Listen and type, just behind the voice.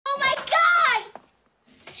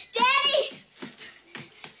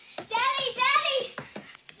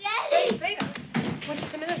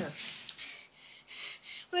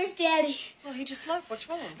Daddy. Well, he just left. What's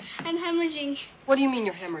wrong? I'm hemorrhaging. What do you mean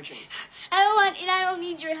you're hemorrhaging? I don't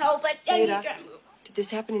need your help, but I need Ada, your... did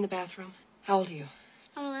this happen in the bathroom? How old are you?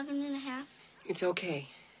 I'm 11 and a half. It's okay.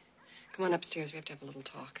 Come on upstairs. We have to have a little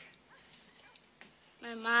talk.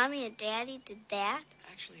 My mommy and daddy did that?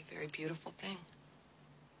 Actually, a very beautiful thing.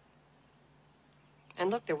 And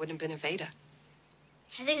look, there wouldn't have been a Veda.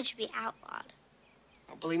 I think it should be outlawed.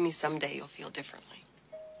 Well, believe me, someday you'll feel differently.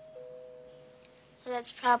 Well,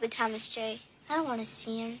 that's probably Thomas J. I don't want to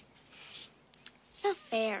see him. It's not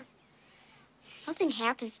fair. Nothing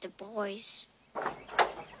happens to boys.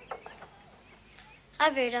 Hi,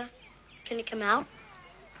 Veda. Can you come out?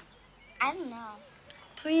 I don't know.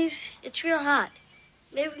 Please, it's real hot.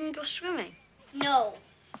 Maybe we can go swimming. No.